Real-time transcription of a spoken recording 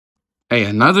Hey,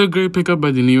 another great pickup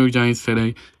by the New York Giants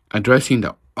today, addressing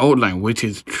the outline, which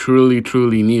is truly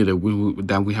needed.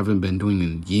 That we haven't been doing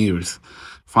in years.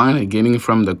 Finally, getting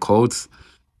from the Colts,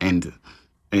 and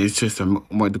it's just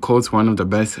what the Colts one of the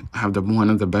best have the one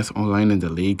of the best online in the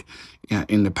league, yeah,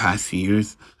 in the past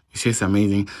years. It's just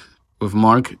amazing with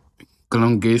Mark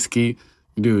Glowinski,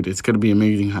 dude. It's gonna be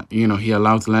amazing. You know, he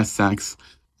allows less sacks.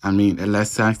 I mean,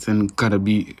 less sacks and gotta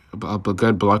be a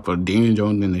good block for Daniel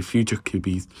Jones and the future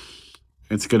QBs.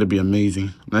 It's gonna be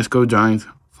amazing. Let's go, Giants.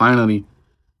 Finally,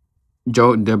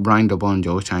 Brian DeBall and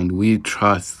Joe Shine. We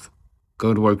trust.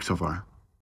 Good work so far.